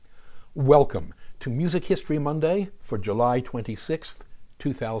Welcome to Music History Monday for July 26th,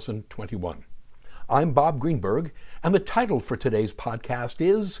 2021. I'm Bob Greenberg, and the title for today's podcast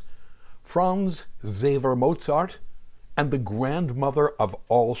is Franz Xaver Mozart and the Grandmother of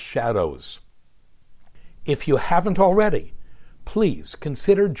All Shadows. If you haven't already, please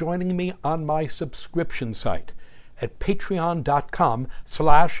consider joining me on my subscription site at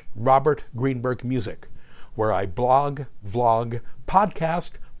patreon.com/Robert Greenberg Music, where I blog, vlog,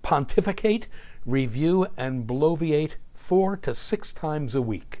 podcast, pontificate, review, and bloviate 4 to 6 times a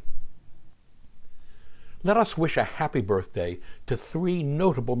week. Let us wish a happy birthday to 3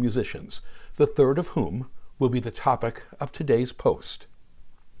 notable musicians, the third of whom will be the topic of today's post.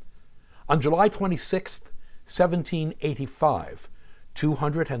 On July 26, 1785,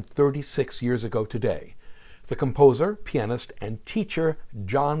 236 years ago today, the composer, pianist, and teacher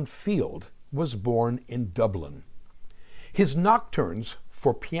John Field was born in Dublin. His nocturnes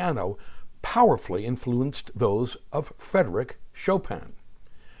for piano powerfully influenced those of Frédéric Chopin.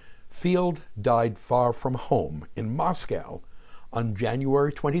 Field died far from home in Moscow on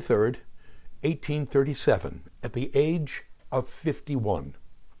January 23, 1837, at the age of 51.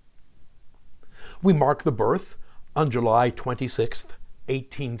 We mark the birth on July 26,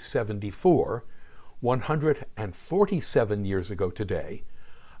 1874, 147 years ago today,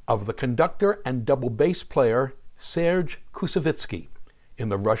 of the conductor and double bass player Serge Koussevitzky in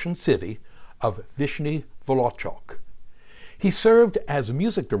the Russian city of Nizhny Volotchok. He served as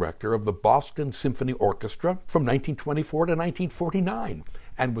music director of the Boston Symphony Orchestra from 1924 to 1949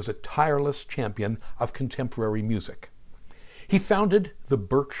 and was a tireless champion of contemporary music. He founded the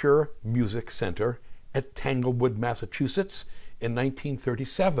Berkshire Music Center at Tanglewood, Massachusetts in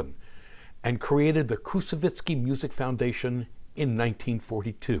 1937 and created the Koussevitzky Music Foundation in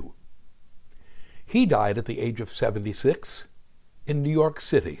 1942. He died at the age of 76 in New York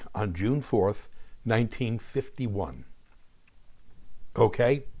City on June 4th, 1951.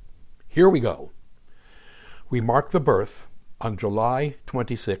 Okay, here we go. We mark the birth on July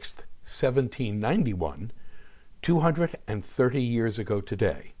 26th, 1791, 230 years ago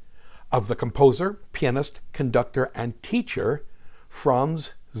today, of the composer, pianist, conductor, and teacher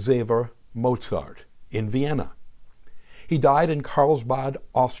Franz Xaver Mozart in Vienna. He died in Karlsbad,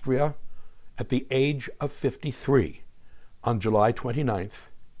 Austria, at the age of 53 on July 29th,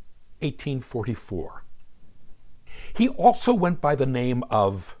 1844. He also went by the name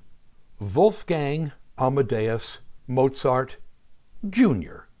of Wolfgang Amadeus Mozart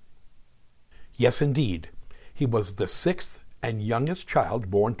Jr. Yes, indeed, he was the 6th and youngest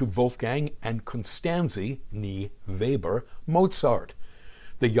child born to Wolfgang and Constanze (née Weber) Mozart,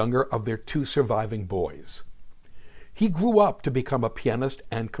 the younger of their 2 surviving boys. He grew up to become a pianist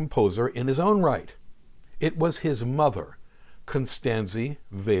and composer in his own right. It was his mother, Constanze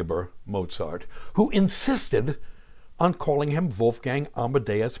Weber Mozart, who insisted on calling him Wolfgang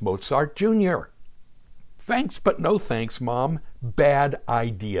Amadeus Mozart Jr. Thanks, but no thanks, Mom. Bad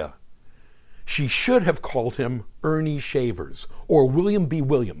idea. She should have called him Ernie Shavers, or William B.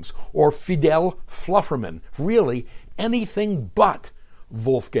 Williams, or Fidel Flufferman. Really, anything but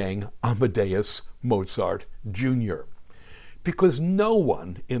Wolfgang Amadeus Mozart Jr. Because no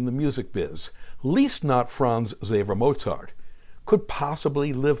one in the music biz, least not Franz Xaver Mozart, could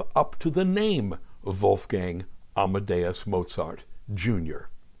possibly live up to the name Wolfgang Amadeus Mozart Jr.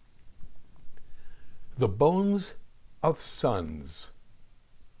 The Bones of Sons.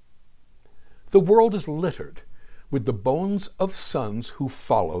 The world is littered with the bones of sons who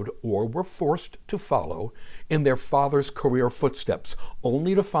followed or were forced to follow in their father's career footsteps,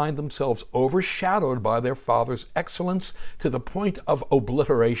 only to find themselves overshadowed by their father's excellence to the point of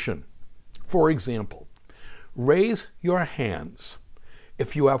obliteration. For example, raise your hands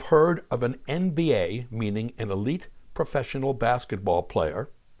if you have heard of an NBA, meaning an elite professional basketball player,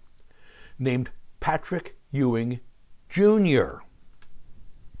 named Patrick Ewing Jr.,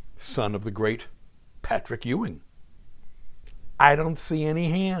 son of the great Patrick Ewing. I don't see any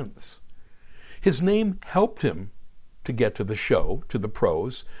hands. His name helped him to get to the show, to the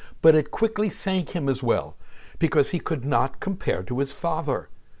pros, but it quickly sank him as well, because he could not compare to his father.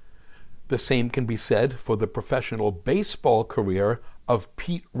 The same can be said for the professional baseball career of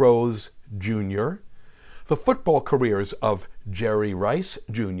Pete Rose Jr., the football careers of Jerry Rice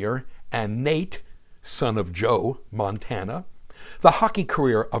Jr. and Nate, son of Joe Montana, the hockey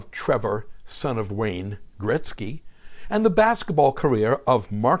career of Trevor, son of Wayne Gretzky, and the basketball career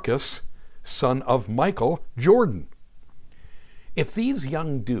of Marcus, son of Michael Jordan. If these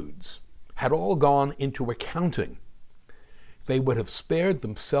young dudes had all gone into accounting, they would have spared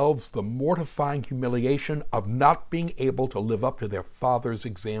themselves the mortifying humiliation of not being able to live up to their father's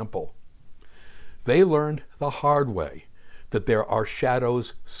example. they learned the hard way that there are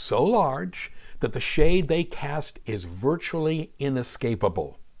shadows so large that the shade they cast is virtually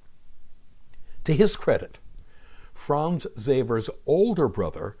inescapable. To his credit, Franz Xaver's older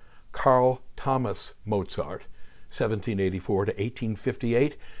brother, Carl Thomas Mozart, 1784 to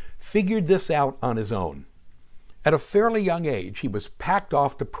 1858, figured this out on his own. At a fairly young age, he was packed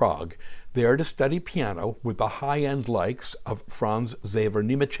off to Prague, there to study piano with the high-end likes of Franz Xaver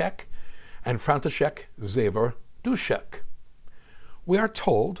Němeček and František Xaver Dušek. We are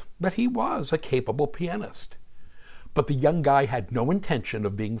told that he was a capable pianist, but the young guy had no intention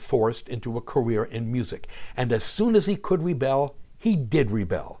of being forced into a career in music, and as soon as he could rebel, he did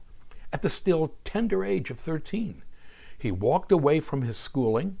rebel. At the still tender age of 13, he walked away from his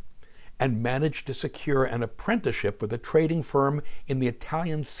schooling and managed to secure an apprenticeship with a trading firm in the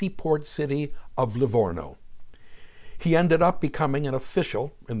Italian seaport city of Livorno. He ended up becoming an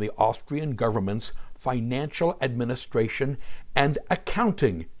official in the Austrian government's financial administration and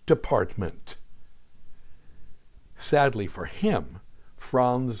accounting department. Sadly for him,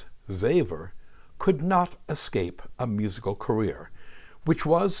 Franz Xaver could not escape a musical career, which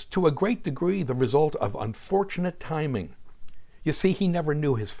was to a great degree the result of unfortunate timing. You see, he never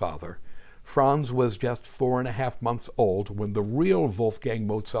knew his father. Franz was just 4.5 months old when the real Wolfgang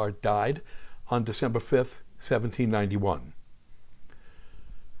Mozart died on December 5th, 1791.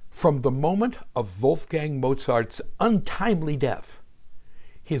 From the moment of Wolfgang Mozart's untimely death,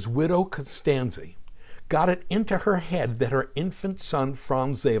 his widow Constanze got it into her head that her infant son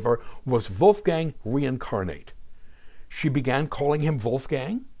Franz Xaver was Wolfgang reincarnate. She began calling him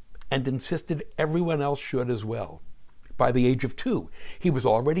Wolfgang and insisted everyone else should as well. By the age of 2, he was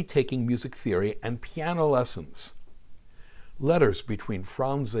already taking music theory and piano lessons. Letters between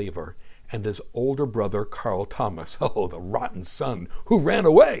Franz Xaver and his older brother Carl Thomas, oh, the rotten son who ran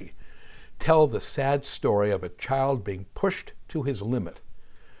away, tell the sad story of a child being pushed to his limit.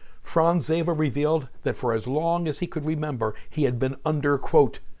 Franz Xaver revealed that for as long as he could remember, he had been under,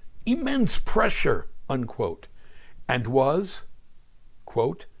 quote, immense pressure, unquote, and was,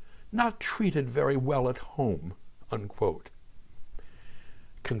 quote, not treated very well at home, unquote.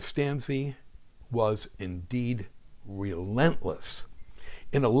 Constanze was indeed relentless.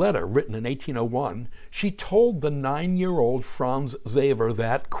 In a letter written in 1801, she told the 9-year-old Franz Xaver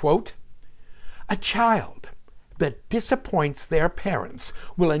that, quote, a child that disappoints their parents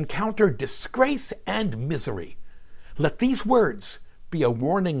will encounter disgrace and misery. Let these words be a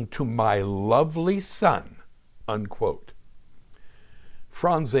warning to my lovely son, unquote.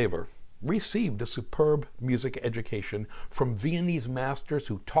 Franz Xaver received a superb music education from Viennese masters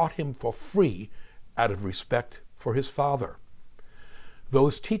who taught him for free out of respect for his father.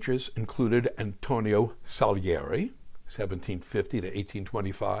 Those teachers included Antonio Salieri, 1750 to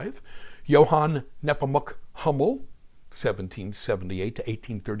 1825, Johann Nepomuk Hummel, 1778 to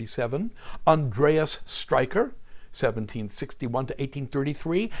 1837, Andreas Streicher, 1761 to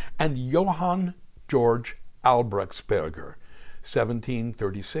 1833, and Johann Georg Albrechtsberger,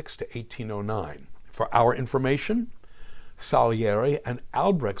 1736 to 1809. For our information, Salieri and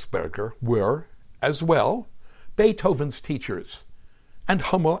Albrechtsberger were, as well, Beethoven's teachers, and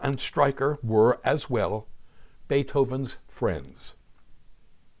Hummel and Streicher were, as well, Beethoven's friends.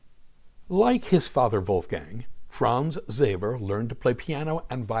 Like his father Wolfgang, Franz Xaver learned to play piano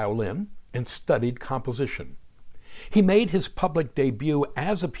and violin and studied composition. He made his public debut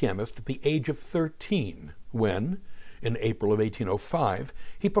as a pianist at the age of 13 when, in April of 1805,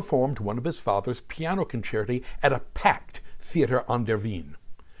 he performed one of his father's piano concerti at a packed Theater an der Wien.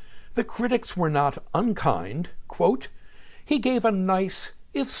 The critics were not unkind. Quote, he gave a nice,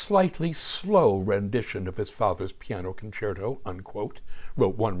 if slightly slow, rendition of his father's piano concerto, unquote,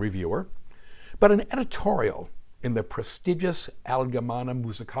 wrote one reviewer. But an editorial in the prestigious Allgemeine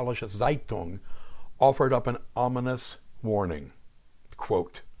Musikalische Zeitung offered up an ominous warning.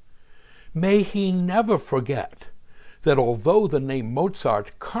 Quote, may he never forget that although the name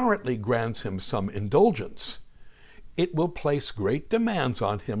Mozart currently grants him some indulgence, it will place great demands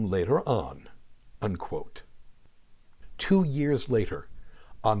on him later on, unquote. 2 years later,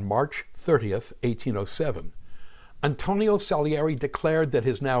 on March 30th, 1807, Antonio Salieri declared that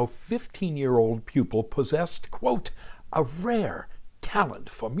his now 15-year-old pupil possessed, quote, a rare talent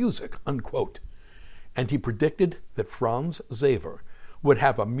for music, unquote, and he predicted that Franz Xaver would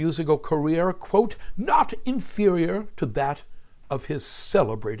have a musical career, quote, not inferior to that of his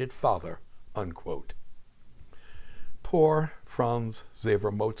celebrated father, unquote. Poor Franz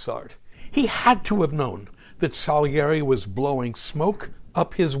Xaver Mozart. He had to have known that Salieri was blowing smoke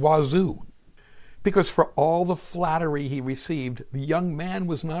up his wazoo, because for all the flattery he received, the young man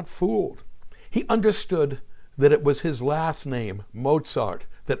was not fooled. He understood that it was his last name, Mozart,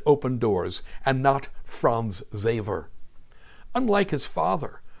 that opened doors, and not Franz Xaver. Unlike his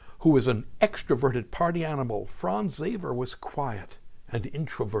father, who was an extroverted party animal, Franz Xaver was quiet and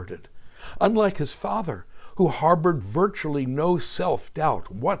introverted. Unlike his father, who harbored virtually no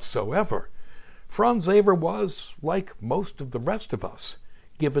self-doubt whatsoever, Franz Xaver was, like most of the rest of us,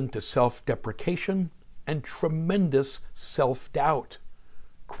 given to self-deprecation and tremendous self-doubt.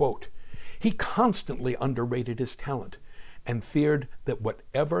 Quote, he constantly underrated his talent and feared that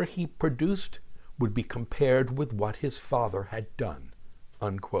whatever he produced would be compared with what his father had done.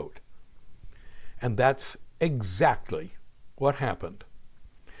 Unquote. And that's exactly what happened.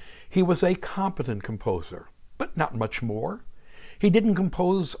 He was a competent composer, but not much more. He didn't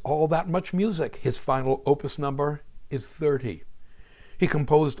compose all that much music. His final opus number is 30. He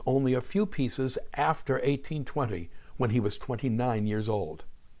composed only a few pieces after 1820, when he was 29 years old.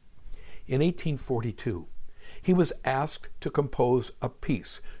 In 1842, he was asked to compose a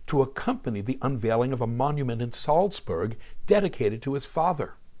piece to accompany the unveiling of a monument in Salzburg dedicated to his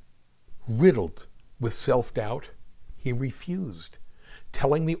father. Riddled with self-doubt, he refused,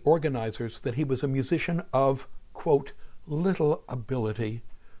 telling the organizers that he was a musician of, quote, little ability,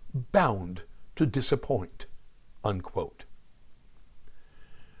 bound to disappoint, unquote.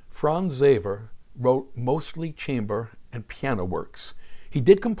 Franz Xaver wrote mostly chamber and piano works. He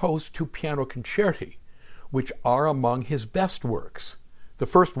did compose 2 piano concerti, which are among his best works. The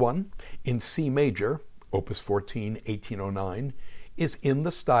first one, in C major, Opus 14, 1809, is in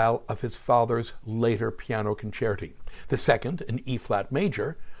the style of his father's later piano concerti. The second, in E-flat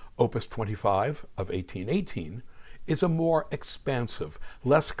major, Opus 25 of 1818, is a more expansive,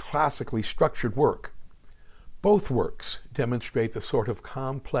 less classically structured work. Both works demonstrate the sort of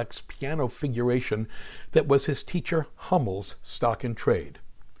complex piano figuration that was his teacher Hummel's stock in trade.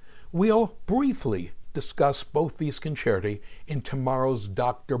 We'll briefly discuss both these concerti in tomorrow's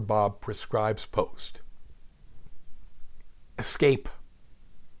Dr. Bob Prescribes post. Escape.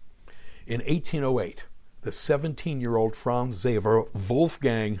 In 1808, the 17-year-old Franz Xaver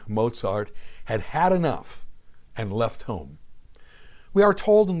Wolfgang Mozart had had enough and left home. We are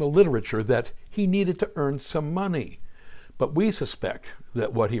told in the literature that he needed to earn some money, but we suspect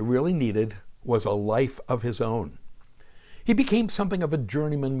that what he really needed was a life of his own. He became something of a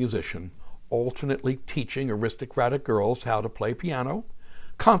journeyman musician, alternately teaching aristocratic girls how to play piano,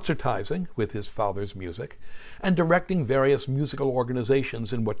 concertizing with his father's music, and directing various musical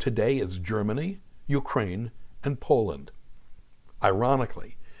organizations in what today is Germany, Ukraine, and Poland.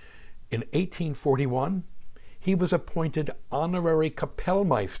 Ironically, in 1841, he was appointed honorary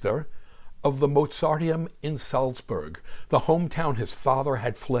Kapellmeister of the Mozarteum in Salzburg, the hometown his father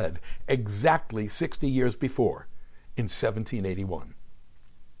had fled exactly 60 years before, in 1781.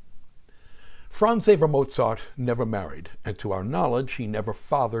 Franz Xaver Mozart never married, and to our knowledge, he never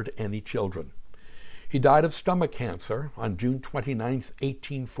fathered any children. He died of stomach cancer on June 29,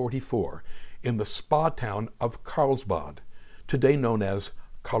 1844, in the spa town of Karlsbad, today known as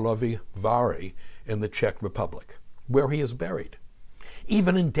Karlovy Vary in the Czech Republic, where he is buried.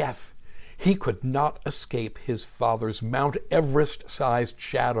 Even in death, he could not escape his father's Mount Everest-sized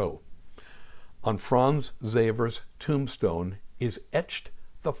shadow. On Franz Xaver's tombstone is etched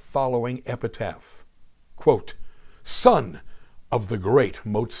the following epitaph, quote, "Son of the great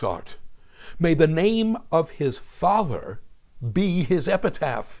Mozart, may the name of his father be his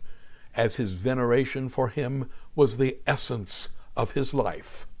epitaph, as his veneration for him was the essence of his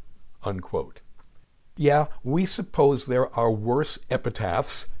life," unquote. Yeah, we suppose there are worse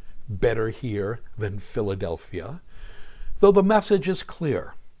epitaphs, better here than Philadelphia, though the message is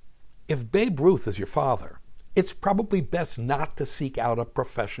clear. If Babe Ruth is your father, it's probably best not to seek out a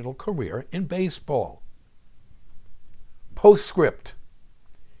professional career in baseball. Postscript.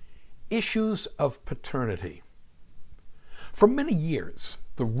 Issues of paternity. For many years,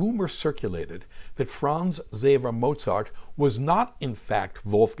 the rumor circulated that Franz Xaver Mozart was not in fact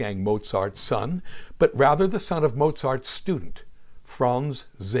Wolfgang Mozart's son, but rather the son of Mozart's student, Franz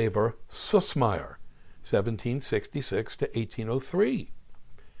Xaver Süssmayr, 1766 to 1803.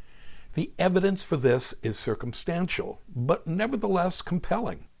 The evidence for this is circumstantial, but nevertheless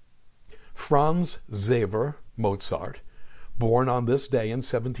compelling. Franz Xaver Mozart, born on this day in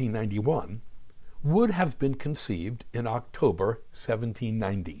 1791, would have been conceived in October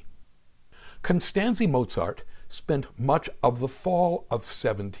 1790. Constanze Mozart spent much of the fall of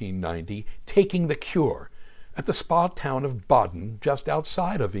 1790 taking the cure at the spa town of Baden, just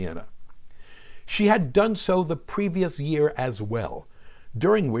outside of Vienna. She had done so the previous year as well,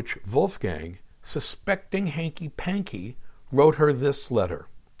 during which Wolfgang, suspecting hanky-panky, wrote her this letter,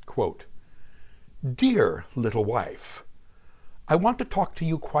 quote, Dear little wife, I want to talk to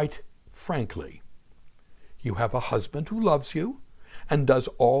you quite frankly. You have a husband who loves you and does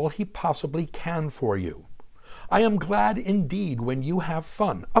all he possibly can for you. I am glad indeed when you have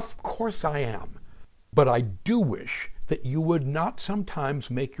fun. Of course I am. But I do wish that you would not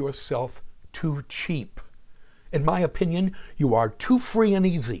sometimes make yourself too cheap. In my opinion, you are too free and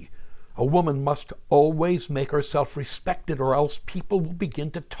easy. A woman must always make herself respected, or else people will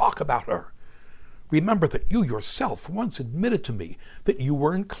begin to talk about her. Remember that you yourself once admitted to me that you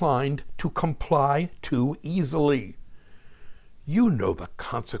were inclined to comply too easily. You know the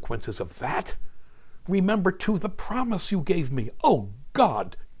consequences of that. Remember, too, the promise you gave me. Oh,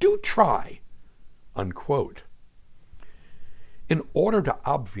 God, do try." Unquote. In order to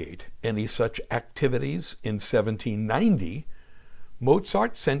obviate any such activities in 1790,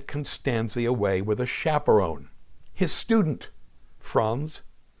 Mozart sent Constanze away with a chaperone, his student, Franz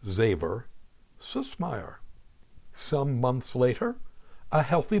Xaver Süssmayr. Some months later, a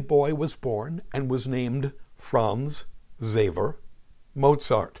healthy boy was born and was named Franz Xaver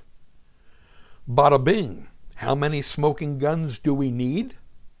Mozart. Bada bing, how many smoking guns do we need?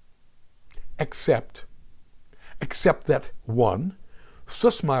 Except that, 1,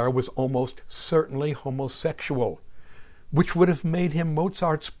 Süssmayr was almost certainly homosexual, which would have made him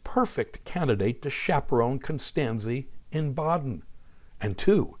Mozart's perfect candidate to chaperone Constanze in Baden. And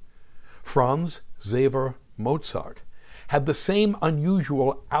 2, Franz Xaver Mozart had the same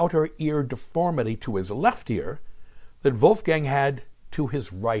unusual outer ear deformity to his left ear that Wolfgang had to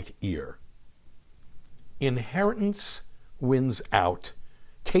his right ear. Inheritance wins out.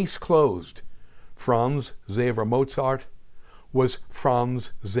 Case closed. Franz Xaver Mozart was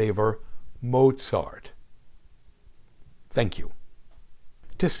Franz Xaver Mozart. Thank you.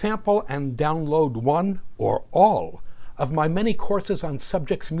 To sample and download one or all of my many courses on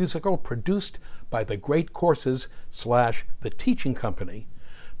subjects musical produced by the Great Courses / The Teaching Company,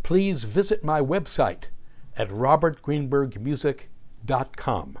 please visit my website at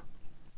robertgreenbergmusic.com.